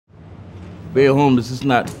Being homeless, it's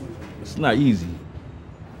not easy.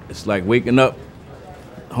 It's like waking up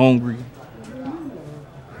hungry,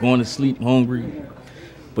 going to sleep hungry.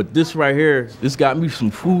 But this right here, this got me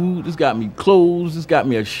some food, this got me clothes, this got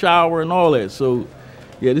me a shower and all that. So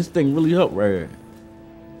yeah, this thing really helped right here.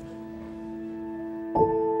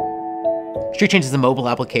 SreetChange is a mobile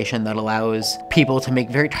application that allows people to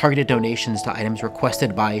make very targeted donations to items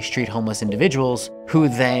requested by street homeless individuals who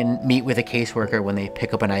then meet with a caseworker when they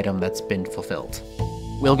pick up an item that's been fulfilled.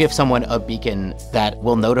 We'll give someone a beacon that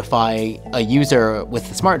will notify a user with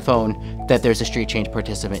a smartphone that there's a SreetChange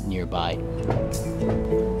participant nearby.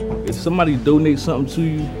 If somebody donates something to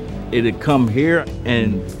you, it'll come here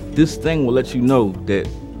and this thing will let you know that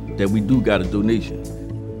we do got a donation.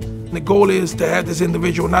 The goal is to have this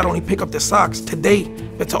individual not only pick up the socks today,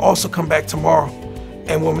 but to also come back tomorrow.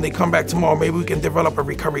 And when they come back tomorrow, maybe we can develop a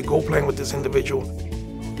recovery goal plan with this individual.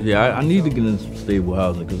 Yeah, I need to get in some stable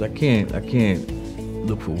housing because I can't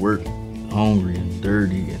look for work hungry and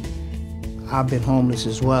dirty. I've been homeless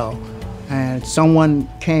as well. And someone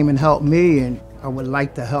came and helped me, and I would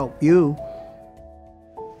like to help you.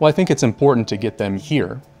 Well, I think it's important to get them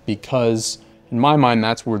here because in my mind,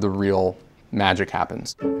 that's where the real magic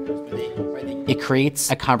happens. It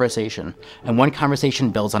creates a conversation, and one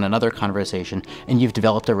conversation builds on another conversation, and you've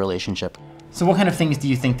developed a relationship. So what kind of things do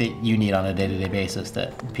you think that you need on a day-to-day basis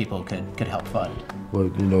that people could help fund? Well,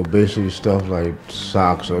 you know, basically stuff like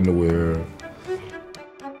socks, underwear.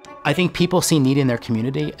 I think people see need in their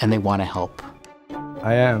community, and they want to help.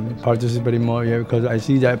 I am participating more here because I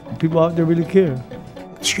see that people out there really care.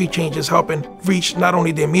 SreetChange is helping reach not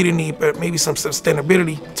only the immediate need, but maybe some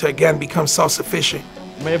sustainability to, again, become self-sufficient.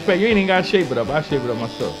 Matter of fact, you ain't even got to shape it up. I shape it up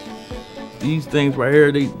myself. These things right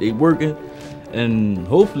here, they working, and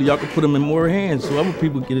hopefully y'all can put them in more hands so other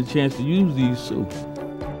people get a chance to use these too.